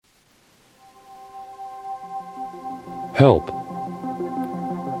Help.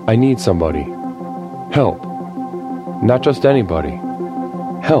 I need somebody. Help. Not just anybody.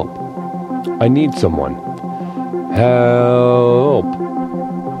 Help. I need someone. Help.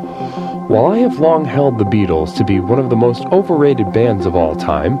 While I have long held the Beatles to be one of the most overrated bands of all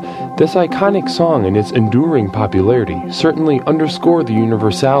time, this iconic song and its enduring popularity certainly underscore the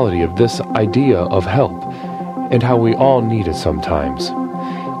universality of this idea of help, and how we all need it sometimes.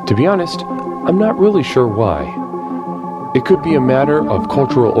 To be honest, I'm not really sure why. It could be a matter of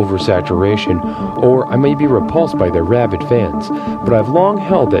cultural oversaturation, or I may be repulsed by their rabid fans, but I've long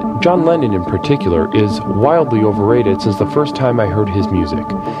held that John Lennon in particular is wildly overrated since the first time I heard his music.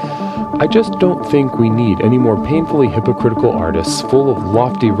 I just don't think we need any more painfully hypocritical artists full of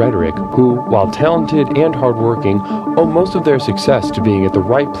lofty rhetoric who, while talented and hardworking, owe most of their success to being at the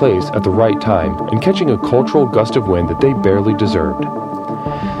right place at the right time and catching a cultural gust of wind that they barely deserved.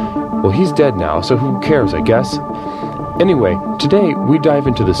 Well, he's dead now, so who cares, I guess? Anyway, today we dive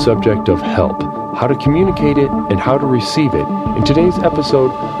into the subject of help, how to communicate it and how to receive it in today's episode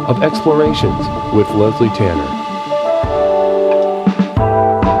of Explorations with Leslie Tanner.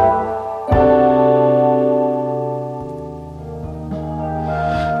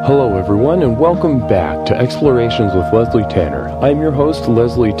 Hello everyone, and welcome back to Explorations with Leslie Tanner. I'm your host,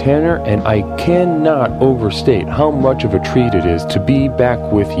 Leslie Tanner, and I cannot overstate how much of a treat it is to be back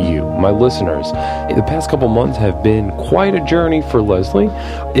with you, my listeners. The past couple months have been quite a journey for Leslie.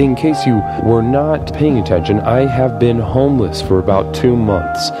 In case you were not paying attention, I have been homeless for about 2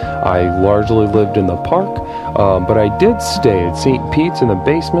 months. I largely lived in the park, but I did stay at St. Pete's in the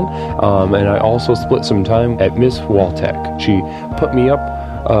basement, and I also split some time at Miss Waltech. She put me up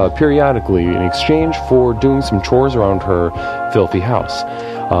periodically in exchange for doing some chores around her filthy house.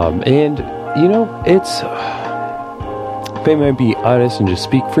 And, you know, if I might be honest and just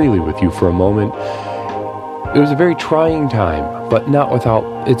speak freely with you for a moment, it was a very trying time, but not without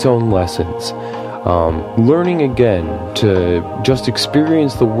its own lessons. Learning again to just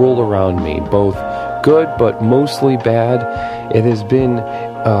experience the world around me, both good but mostly bad, it has been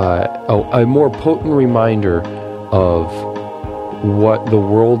a more potent reminder of what the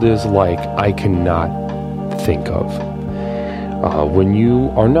world is like I cannot think of. When you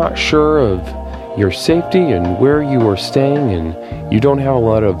are not sure of your safety and where you are staying, and you don't have a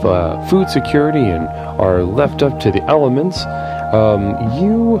lot of food security and are left up to the elements,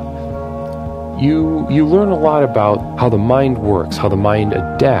 you learn a lot about how the mind works, how the mind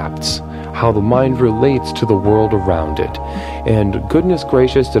adapts, how the mind relates to the world around it. And goodness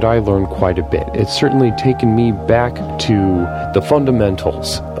gracious, did I learn quite a bit. It's certainly taken me back to the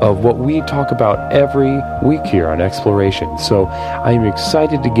fundamentals of what we talk about every week here on Exploration. So I'm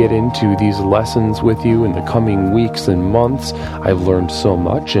excited to get into these lessons with you in the coming weeks and months. I've learned so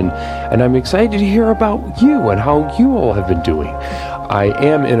much, and I'm excited to hear about you and how you all have been doing. I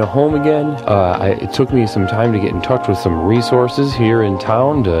am in a home again. It took me some time to get in touch with some resources here in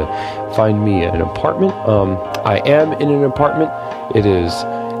town to find me an apartment. I am in an apartment. It is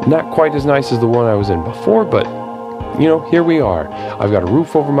not quite as nice as the one I was in before, but, you know, here we are. I've got a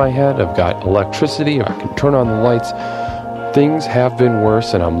roof over my head. I've got electricity. I can turn on the lights. Things have been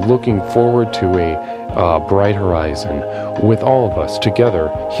worse, and I'm looking forward to a bright horizon with all of us together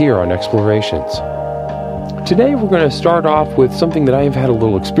here on Explorations. Today we're going to start off with something that I have had a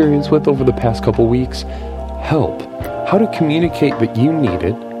little experience with over the past couple weeks. Help. How to communicate that you need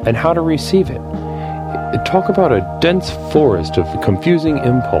it and how to receive it. Talk about a dense forest of confusing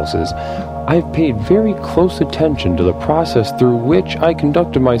impulses. I've paid very close attention to the process through which I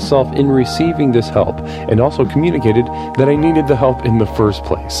conducted myself in receiving this help, and also communicated that I needed the help in the first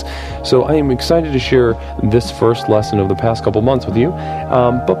place. So I am excited to share this first lesson of the past couple months with you.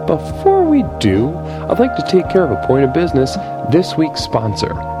 But before we do, I'd like to take care of a point of business, this week's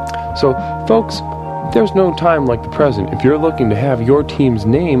sponsor. So, folks, there's no time like the present if you're looking to have your team's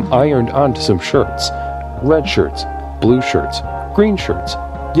name ironed onto some shirts. Red shirts, blue shirts, green shirts,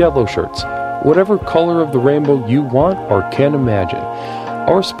 yellow shirts, whatever color of the rainbow you want or can imagine.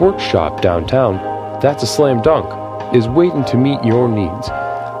 Our sports shop downtown, that's a slam dunk, is waiting to meet your needs.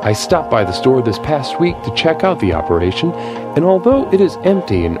 I stopped by the store this past week to check out the operation, and although it is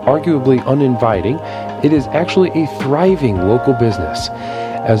empty and arguably uninviting, it is actually a thriving local business.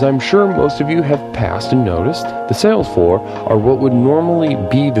 As I'm sure most of you have passed and noticed, the sales floor, or what would normally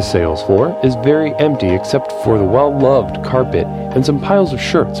be the sales floor, is very empty except for the well-loved carpet and some piles of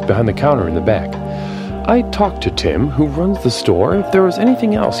shirts behind the counter in the back. I talked to Tim, who runs the store, if there was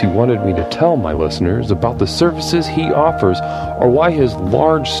anything else he wanted me to tell my listeners about the services he offers or why his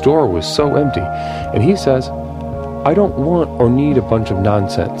large store was so empty, and he says, "I don't want or need a bunch of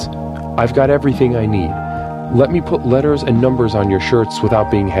nonsense. I've got everything I need. Let me put letters and numbers on your shirts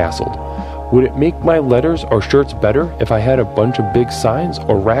without being hassled. Would it make my letters or shirts better if I had a bunch of big signs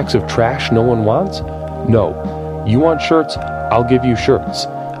or racks of trash no one wants? No. You want shirts? I'll give you shirts.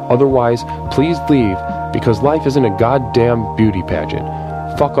 Otherwise, please leave, because life isn't a goddamn beauty pageant.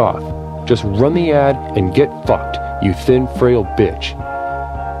 Fuck off. Just run the ad and get fucked, you thin, frail bitch.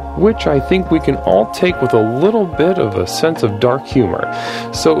 Which I think we can all take with a little bit of a sense of dark humor.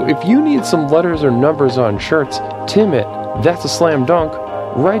 So if you need some letters or numbers on shirts, Tim at That's a Slam Dunk,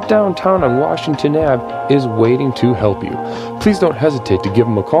 right downtown on Washington Ave, is waiting to help you. Please don't hesitate to give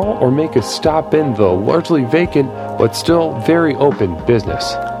him a call or make a stop in the largely vacant but still very open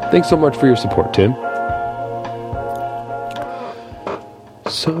business. Thanks so much for your support, Tim.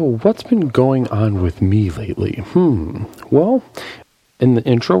 So, what's been going on with me lately? Well, in the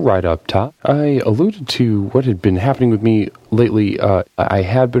intro right up top, I alluded to what had been happening with me lately. I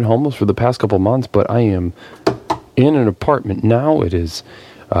had been homeless for the past couple months, but I am in an apartment now. It is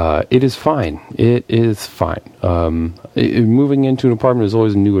fine. It is fine. Moving into an apartment is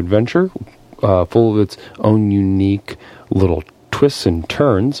always a new adventure, full of its own unique little twists and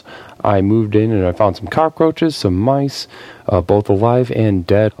turns. I moved in and I found some cockroaches, some mice, both alive and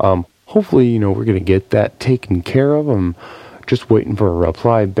dead. Hopefully, we're going to get that taken care of. I'm just waiting for a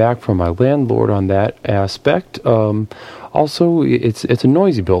reply back from my landlord on that aspect. Also, it's a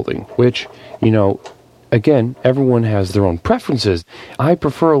noisy building, which, again, everyone has their own preferences. I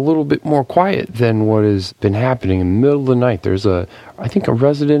prefer a little bit more quiet than what has been happening in the middle of the night. There's I think a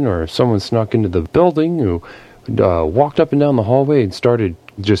resident or someone snuck into the building who walked up and down the hallway and started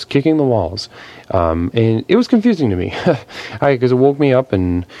just kicking the walls. And it was confusing to me because it woke me up,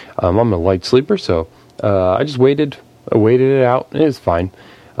 and I'm a light sleeper, so I just waited it out, and it's fine.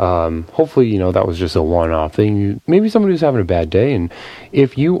 Hopefully, that was just a one-off thing. Maybe somebody was having a bad day, and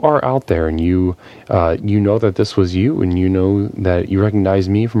if you are out there and you know that this was you, and you know that you recognize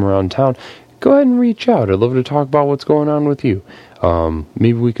me from around town, go ahead and reach out. I'd love to talk about what's going on with you.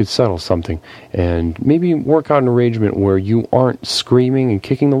 Maybe we could settle something, and maybe work out an arrangement where you aren't screaming and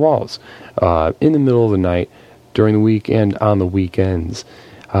kicking the walls in the middle of the night, during the week, and on the weekends.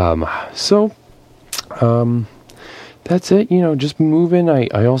 That's it, just moving.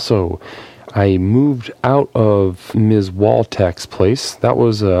 I moved out of Ms. Waltek's place. That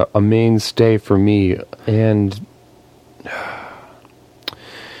was a mainstay for me, and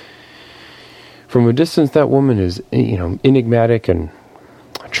from a distance, that woman is, enigmatic and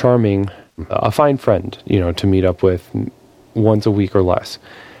charming, a fine friend, to meet up with once a week or less.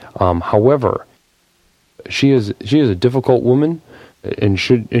 However, she is a difficult woman and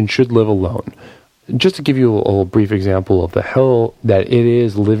should live alone. Just to give you a brief example of the hell that it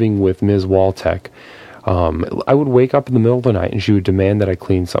is living with Ms. Waltek, I would wake up in the middle of the night and she would demand that I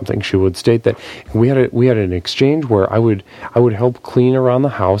clean something. She would state that we had an exchange where I would help clean around the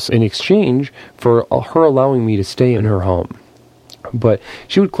house in exchange for her allowing me to stay in her home. But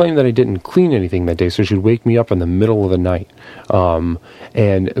she would claim that I didn't clean anything that day, so she'd wake me up in the middle of the night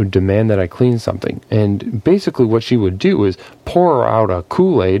and demand that I clean something. And basically what she would do is pour out a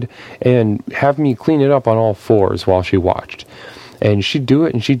Kool-Aid and have me clean it up on all fours while she watched. And she'd do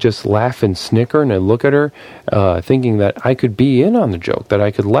it, and she'd just laugh and snicker, and I'd look at her thinking that I could be in on the joke, that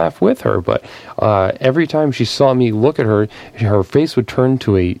I could laugh with her. But every time she saw me look at her, her face would turn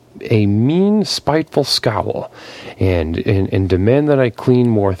to a mean, spiteful scowl and demand that I clean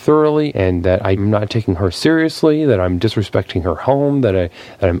more thoroughly, and that I'm not taking her seriously, that I'm disrespecting her home, that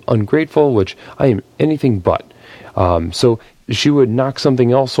I'm ungrateful, which I am anything but. So she would knock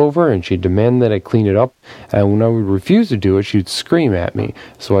something else over, and she'd demand that I clean it up, and when I would refuse to do it, she'd scream at me,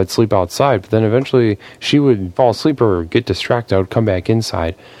 so I'd sleep outside. But then eventually she would fall asleep or get distracted. I would come back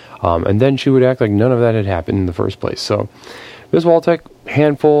inside, and then she would act like none of that had happened in the first place. So Ms. Waltek,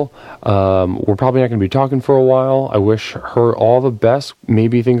 handful. We're probably not going to be talking for a while. I wish her all the best.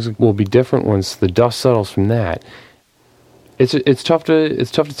 Maybe things will be different once the dust settles from that. It's tough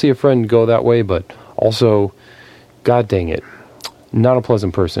to see a friend go that way, but also, god dang it, not a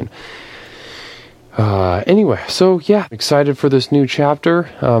pleasant person. Anyway, so yeah, excited for this new chapter.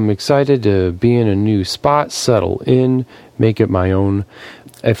 I'm excited to be in a new spot, settle in, make it my own.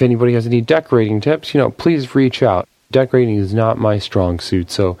 If anybody has any decorating tips, please reach out. Decorating is not my strong suit,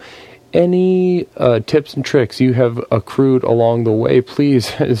 so any tips and tricks you have accrued along the way,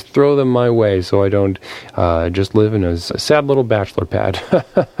 please throw them my way so I don't just live in a sad little bachelor pad.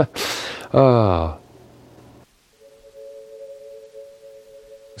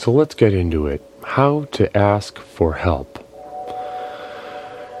 So let's get into it. How to ask for help.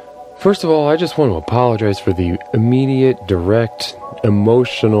 First of all, I just want to apologize for the immediate, direct,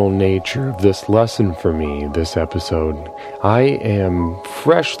 emotional nature of this lesson for me, this episode. I am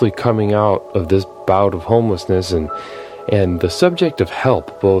freshly coming out of this bout of homelessness, and the subject of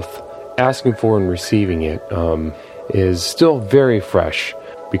help, both asking for and receiving it, is still very fresh,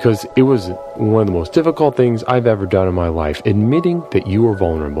 because it was one of the most difficult things I've ever done in my life. Admitting that you are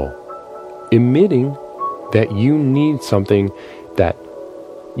vulnerable. Admitting that you need something that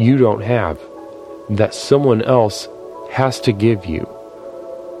you don't have, that someone else has to give you.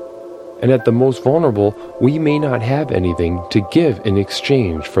 And at the most vulnerable, we may not have anything to give in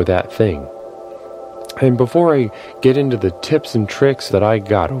exchange for that thing. And before I get into the tips and tricks that I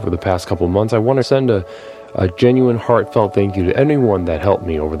got over the past couple of months, I want to send a genuine, heartfelt thank you to anyone that helped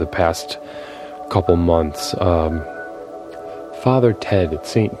me over the past couple months. Father Ted at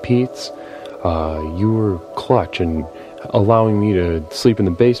St. Pete's, you were clutch in allowing me to sleep in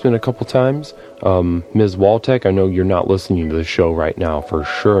the basement a couple times. Ms. Waltek, I know you're not listening to the show right now for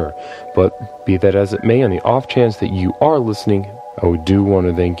sure, but be that as it may, on the off chance that you are listening, I do want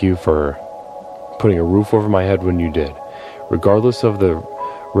to thank you for putting a roof over my head when you did. Regardless of the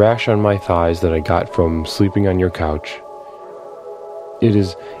rash on my thighs that I got from sleeping on your couch, it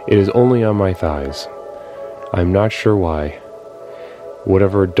is only on my thighs. I'm not sure why.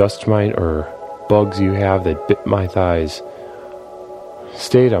 Whatever dust mite or bugs you have that bit my thighs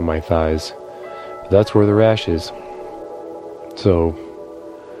stayed on my thighs. That's where the rash is. So,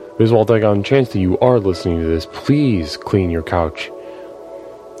 Ms. Waltek, on the chance that you are listening to this, please clean your couch.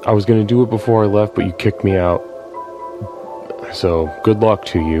 I was going to do it before I left, but you kicked me out. So, good luck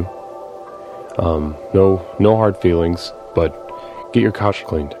to you. No hard feelings, but get your couch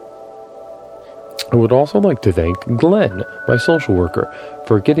cleaned. I would also like to thank Glenn, my social worker,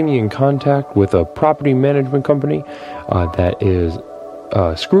 for getting me in contact with a property management company that is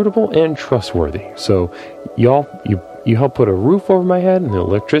scrutable and trustworthy. So, y'all, you helped put a roof over my head and the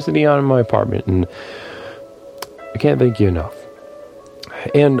electricity on in my apartment, and I can't thank you enough.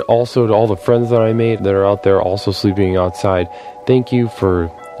 And also to all the friends that I made that are out there also sleeping outside, thank you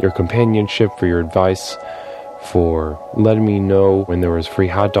for your companionship, for your advice, for letting me know when there was free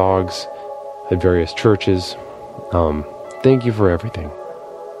hot dogs at various churches. Thank you for everything.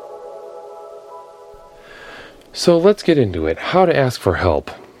 So let's get into it. How to ask for help.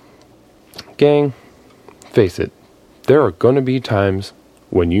 Gang, face it, there are going to be times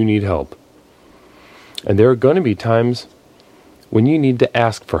when you need help. And there are going to be times when you need to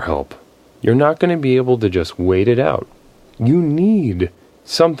ask for help. You're not going to be able to just wait it out. You need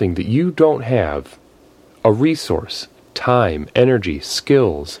something that you don't have. A resource, time, energy,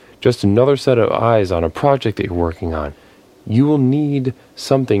 skills, just another set of eyes on a project that you're working on. You will need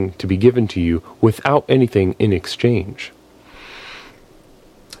something to be given to you without anything in exchange.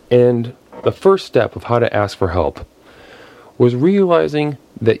 And the first step of how to ask for help was realizing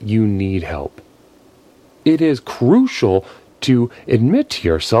that you need help. It is crucial to admit to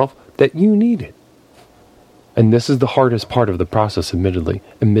yourself that you need it. And this is the hardest part of the process, admittedly.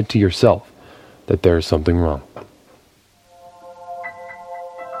 Admit to yourself that there is something wrong.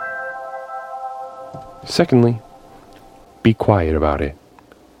 Secondly, be quiet about it.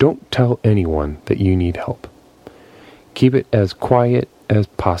 Don't tell anyone that you need help. Keep it as quiet as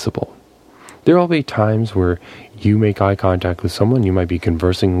possible. There will be times where you make eye contact with someone, you might be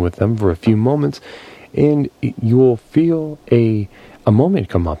conversing with them for a few moments, and you will feel a moment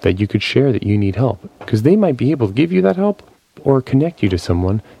come up that you could share that you need help, because they might be able to give you that help or connect you to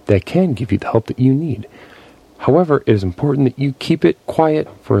someone that can give you the help that you need. However, it is important that you keep it quiet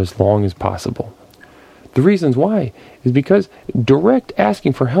for as long as possible. The reasons why is because direct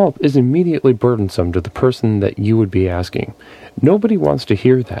asking for help is immediately burdensome to the person that you would be asking. Nobody wants to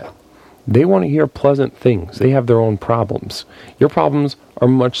hear that. They want to hear pleasant things. They have their own problems. Your problems are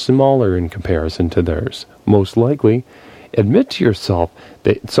much smaller in comparison to theirs. Most likely, admit to yourself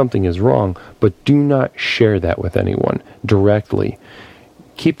that something is wrong, but do not share that with anyone directly.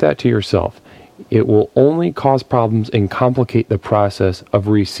 Keep that to yourself. It will only cause problems and complicate the process of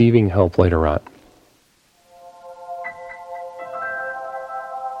receiving help later on.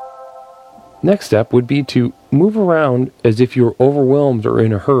 Next step would be to move around as if you're overwhelmed or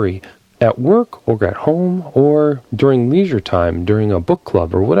in a hurry, at work or at home or during leisure time, during a book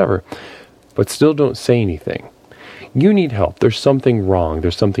club or whatever, but still don't say anything. You need help. There's something wrong.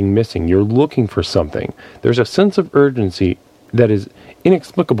 There's something missing. You're looking for something. There's a sense of urgency that is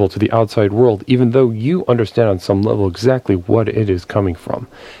inexplicable to the outside world, even though you understand on some level exactly what it is coming from.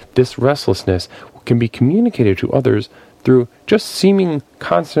 This restlessness can be communicated to others through just seeming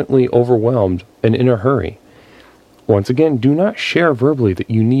constantly overwhelmed and in a hurry. Once again, do not share verbally that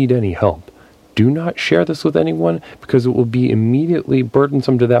you need any help. do not share this with anyone because it will be immediately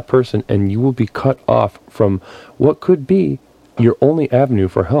burdensome to that person and you will be cut off from what could be your only avenue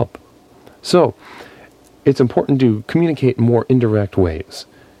for help. So, it's important to communicate in more indirect ways.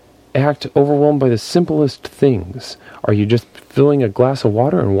 Act overwhelmed by the simplest things. Are you just filling a glass of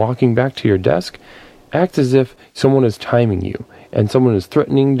water and walking back to your desk? Act as if someone is timing you and someone is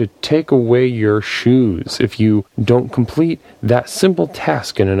threatening to take away your shoes if you don't complete that simple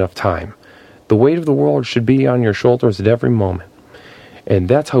task in enough time. The weight of the world should be on your shoulders at every moment. And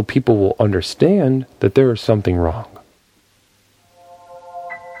that's how people will understand that there is something wrong.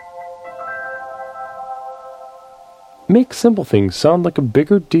 Make simple things sound like a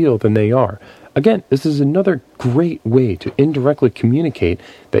bigger deal than they are. Again, this is another great way to indirectly communicate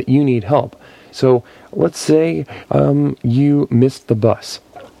that you need help. So, let's say you missed the bus.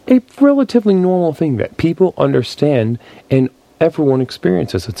 A relatively normal thing that people understand and everyone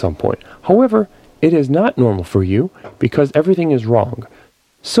experiences at some point. However, it is not normal for you because everything is wrong.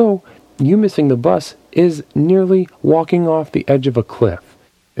 So, you missing the bus is nearly walking off the edge of a cliff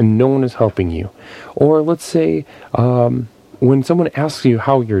and no one is helping you. Or let's say when someone asks you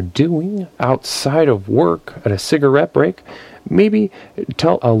how you're doing outside of work at a cigarette break, maybe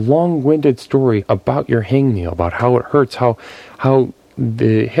tell a long-winded story about your hangnail, about how it hurts, how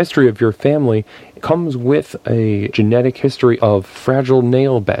the history of your family comes with a genetic history of fragile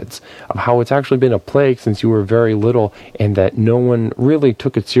nail beds, of how it's actually been a plague since you were very little, and that no one really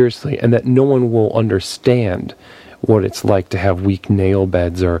took it seriously, and that no one will understand what it's like to have weak nail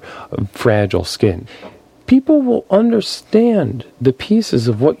beds or fragile skin. People will understand the pieces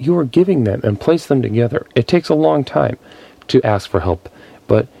of what you are giving them and place them together. It takes a long time to ask for help,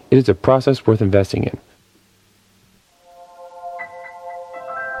 but it is a process worth investing in.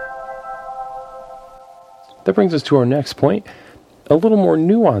 That brings us to our next point, a little more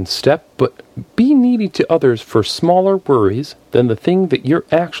nuanced step, but be needy to others for smaller worries than the thing that you're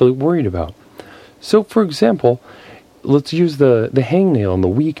actually worried about. So, for example, let's use the hangnail and the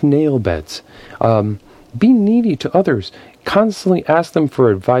weak nail beds. Be needy to others. Constantly ask them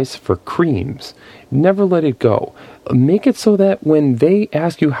for advice for creams. Never let it go. Make it so that when they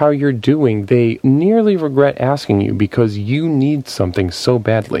ask you how you're doing, they nearly regret asking you because you need something so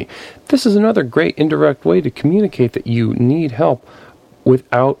badly. This is another great indirect way to communicate that you need help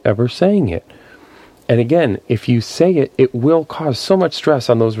without ever saying it. And again, if you say it, it will cause so much stress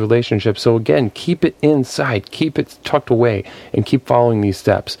on those relationships. So again, keep it inside, keep it tucked away, and keep following these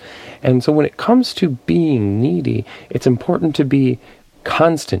steps. And so when it comes to being needy, it's important to be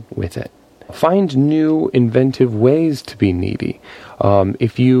constant with it. Find new, inventive ways to be needy.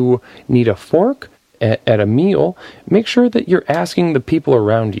 If you need a fork at a meal, make sure that you're asking the people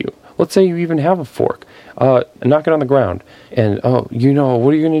around you. Let's say you even have a fork. Knock it on the ground. And, what are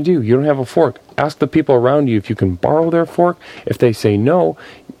you going to do? You don't have a fork. Ask the people around you if you can borrow their fork. If they say no,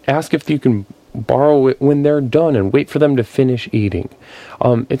 ask if you can borrow it when they're done and wait for them to finish eating.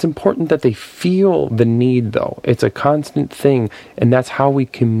 It's important that they feel the need, though. It's a constant thing, and that's how we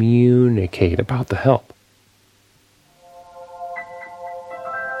communicate about the help.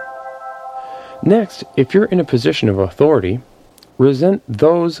 Next, if you're in a position of authority, resent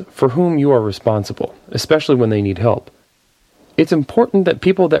those for whom you are responsible, especially when they need help. It's important that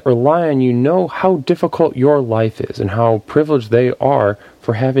people that rely on you know how difficult your life is and how privileged they are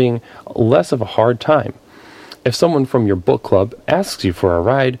for having less of a hard time. If someone from your book club asks you for a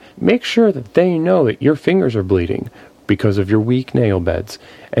ride, make sure that they know that your fingers are bleeding because of your weak nail beds,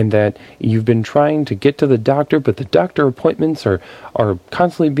 and that you've been trying to get to the doctor, but the doctor appointments are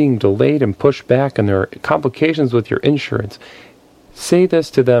constantly being delayed and pushed back, and there are complications with your insurance. Say this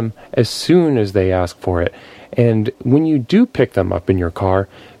to them as soon as they ask for it. And when you do pick them up in your car,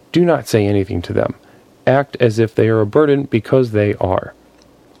 do not say anything to them. Act as if they are a burden because they are.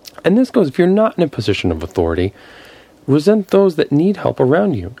 And this goes if you're not in a position of authority. Resent those that need help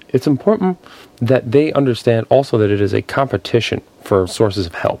around you. It's important that they understand also that it is a competition for sources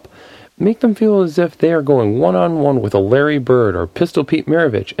of help. Make them feel as if they are going one-on-one with a Larry Bird or Pistol Pete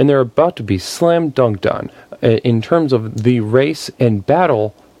Maravich, and they're about to be slam dunked on in terms of the race and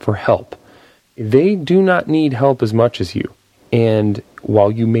battle for help. They do not need help as much as you. And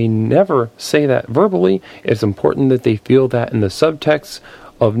while you may never say that verbally, it's important that they feel that in the subtext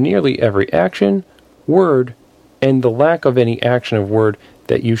of nearly every action, word, and the lack of any action of word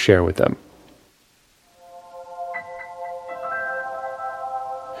that you share with them.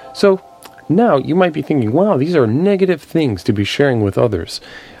 So, now you might be thinking, wow, these are negative things to be sharing with others.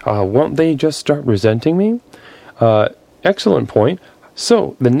 Won't they just start resenting me? Excellent point.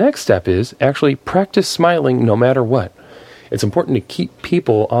 So, the next step is actually practice smiling no matter what. It's important to keep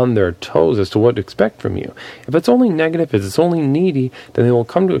people on their toes as to what to expect from you. If it's only negative, if it's only needy, then they will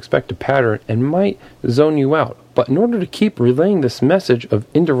come to expect a pattern and might zone you out. But in order to keep relaying this message of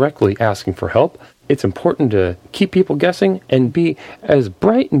indirectly asking for help, it's important to keep people guessing and be as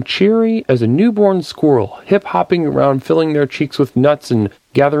bright and cheery as a newborn squirrel, hip-hopping around, filling their cheeks with nuts and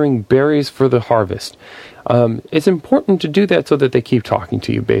gathering berries for the harvest. It's important to do that so that they keep talking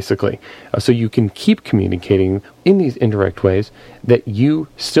to you, basically, so you can keep communicating in these indirect ways that you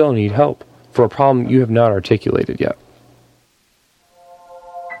still need help for a problem you have not articulated yet.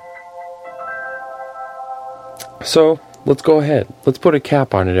 So, let's go ahead. Let's put a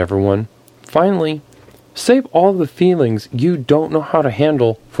cap on it, everyone. Finally, save all the feelings you don't know how to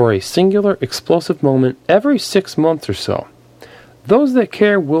handle for a singular explosive moment every 6 months or so. Those that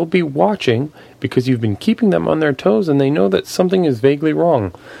care will be watching because you've been keeping them on their toes and they know that something is vaguely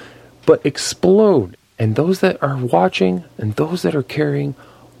wrong. But explode, and those that are watching and those that are caring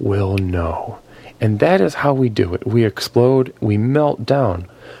will know. And that is how we do it. We explode, we melt down.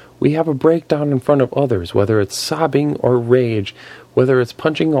 We have a breakdown in front of others, whether it's sobbing or rage, whether it's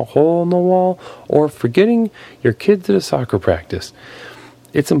punching a hole in the wall or forgetting your kids at a soccer practice.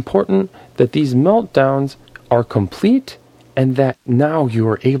 It's important that these meltdowns are complete and that now you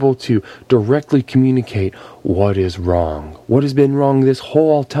are able to directly communicate what is wrong, what has been wrong this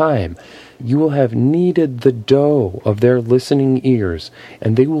whole time. You will have kneaded the dough of their listening ears,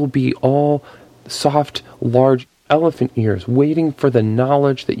 and they will be all soft, large elephant ears waiting for the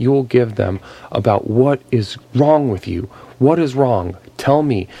knowledge that you will give them about what is wrong with you. What is wrong? Tell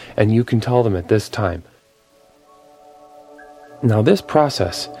me, and you can tell them at this time. Now this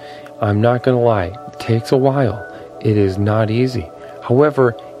process, I'm not going to lie, takes a while. It is not easy.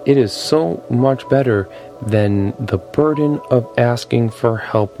 However, it is so much better than the burden of asking for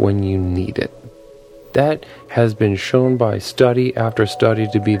help when you need it. That has been shown by study after study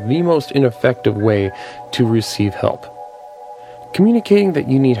to be the most ineffective way to receive help. Communicating that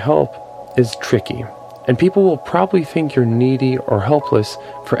you need help is tricky, and people will probably think you're needy or helpless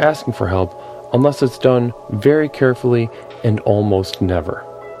for asking for help unless it's done very carefully and almost never.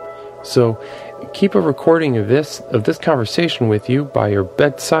 So keep a recording of this conversation with you by your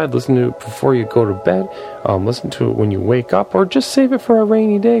bedside. Listen to it before you go to bed. Listen to it when you wake up, or just save it for a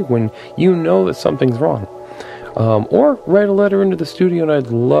rainy day when you know that something's wrong. Or write a letter into the studio, and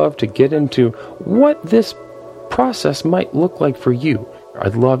I'd love to get into what this process might look like for you.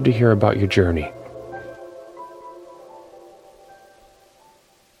 I'd love to hear about your journey.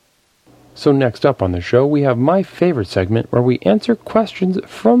 So next up on the show, we have my favorite segment where we answer questions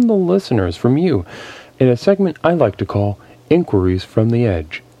from the listeners, from you, in a segment I like to call Inquiries from the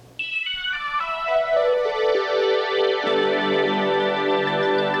Edge.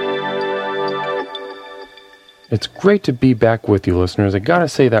 It's great to be back with you, listeners. I gotta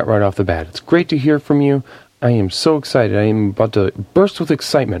say that right off the bat. It's great to hear from you. I am so excited. I am about to burst with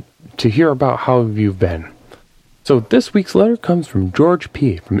excitement to hear about how you've been. So this week's letter comes from George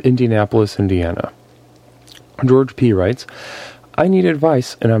P. from Indianapolis, Indiana. George P. writes, I need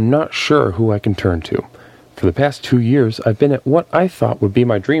advice and I'm not sure who I can turn to. For the past 2 years, I've been at what I thought would be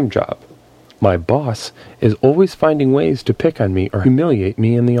my dream job. My boss is always finding ways to pick on me or humiliate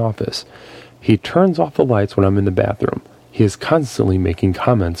me in the office. He turns off the lights when I'm in the bathroom. He is constantly making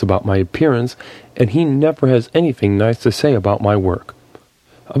comments about my appearance, and he never has anything nice to say about my work.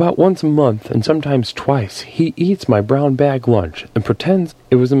 About once a month, and sometimes twice, he eats my brown bag lunch and pretends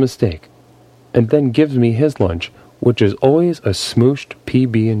it was a mistake, and then gives me his lunch, which is always a smooshed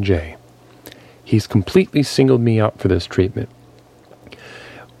PB&J. He's completely singled me out for this treatment.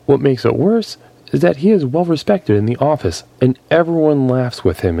 What makes it worse is that he is well respected in the office, and everyone laughs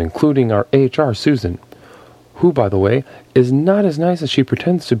with him, including our HR Susan, who, by the way, is not as nice as she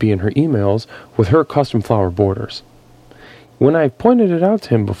pretends to be in her emails with her custom flower borders. When I've pointed it out to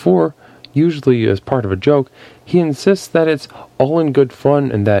him before, usually as part of a joke, he insists that it's all in good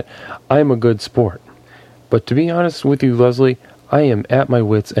fun and that I'm a good sport. But to be honest with you, Leslie, I am at my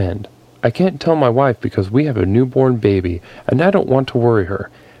wit's end. I can't tell my wife because we have a newborn baby, and I don't want to worry her.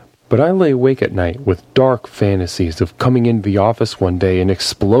 But I lay awake at night with dark fantasies of coming into the office one day and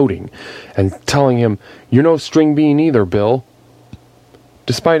exploding, and telling him, "You're no string bean either, Bill."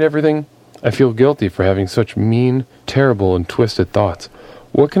 Despite everything, I feel guilty for having such mean, terrible, and twisted thoughts.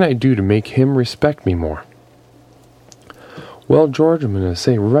 What can I do to make him respect me more? Well, George, I'm going to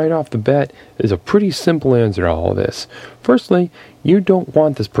say right off the bat is a pretty simple answer to all this. Firstly, you don't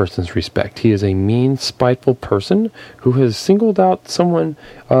want this person's respect. He is a mean, spiteful person who has singled out someone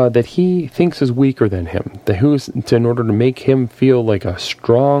that he thinks is weaker than him, in order to make him feel like a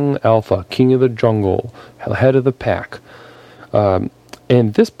strong alpha, king of the jungle, head of the pack.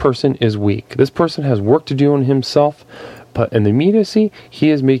 And this person is weak. This person has work to do on himself, but in the immediacy, he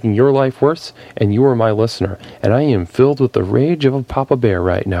is making your life worse, and you are my listener. And I am filled with the rage of a Papa Bear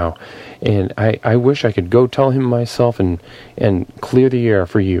right now. And I wish I could go tell him myself and clear the air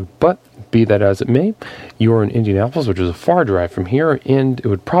for you. But be that as it may, you are in Indianapolis, which is a far drive from here, and it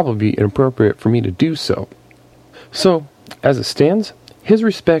would probably be inappropriate for me to do so. So, as it stands, his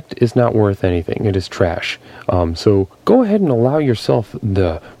respect is not worth anything. It is trash. So go ahead and allow yourself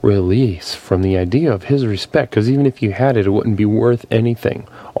the release from the idea of his respect, because even if you had it, it wouldn't be worth anything.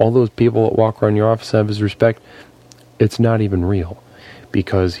 All those people that walk around your office have his respect. It's not even real,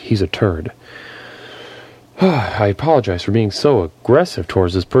 because he's a turd. I apologize for being so aggressive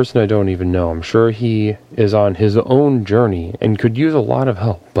towards this person I don't even know. I'm sure he is on his own journey and could use a lot of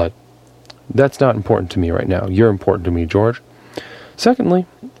help, but that's not important to me right now. You're important to me, George. Secondly,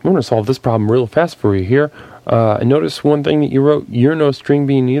 I'm going to solve this problem real fast for you here. I noticed one thing that you wrote, "You're no string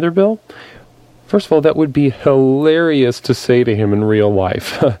bean either, Bill." First of all, that would be hilarious to say to him in real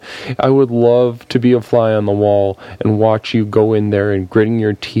life. I would love to be a fly on the wall and watch you go in there and gritting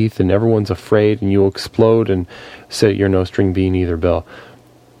your teeth and everyone's afraid and you explode and say, "You're no string bean either, Bill."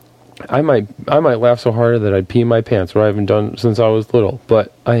 I might laugh so hard that I'd pee my pants, what I haven't done since I was little.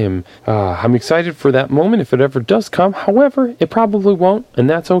 But I'm excited for that moment if it ever does come. However, it probably won't, and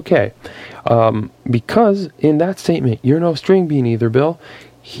that's okay. Because in that statement, "You're no string bean either, Bill,"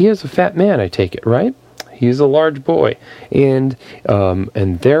 he is a fat man, I take it, right? He's a large boy. And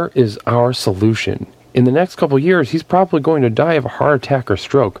there is our solution. In the next couple years, he's probably going to die of a heart attack or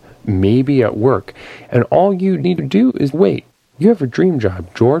stroke, maybe at work. And all you need to do is wait. You have a dream job,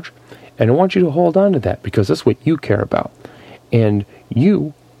 George. And I want you to hold on to that because that's what you care about. And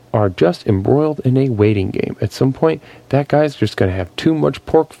you are just embroiled in a waiting game. At some point, that guy's just going to have too much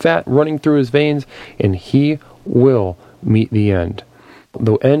pork fat running through his veins, and he will meet the end.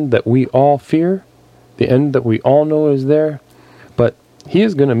 The end that we all fear, the end that we all know is there, but he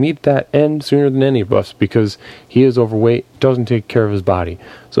is going to meet that end sooner than any of us because he is overweight, doesn't take care of his body.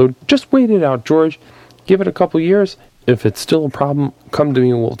 So just wait it out, George. Give it a couple years. If it's still a problem, come to me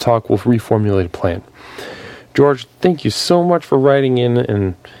and we'll talk. We'll reformulate a plan. George, thank you so much for writing in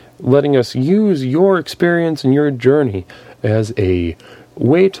and letting us use your experience and your journey as a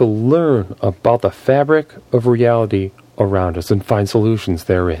way to learn about the fabric of reality around us and find solutions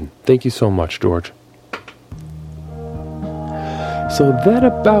therein. Thank you so much, George. So that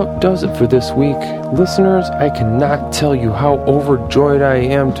about does it for this week. Listeners, I cannot tell you how overjoyed I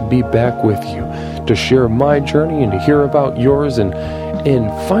am to be back with you, to share my journey and to hear about yours and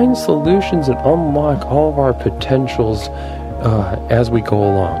find solutions and unlock all of our potentials as we go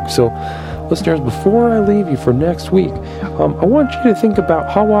along. So, listeners, before I leave you for next week, I want you to think about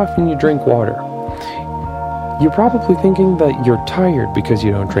how often you drink water. You're probably thinking that you're tired because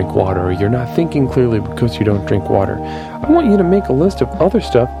you don't drink water, or you're not thinking clearly because you don't drink water. I want you to make a list of other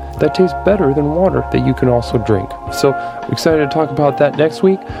stuff that tastes better than water that you can also drink. So I'm excited to talk about that next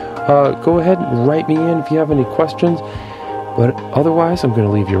week. Go ahead and write me in if you have any questions. But otherwise, I'm going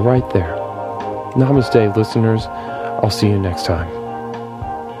to leave you right there. Namaste, listeners. I'll see you next time.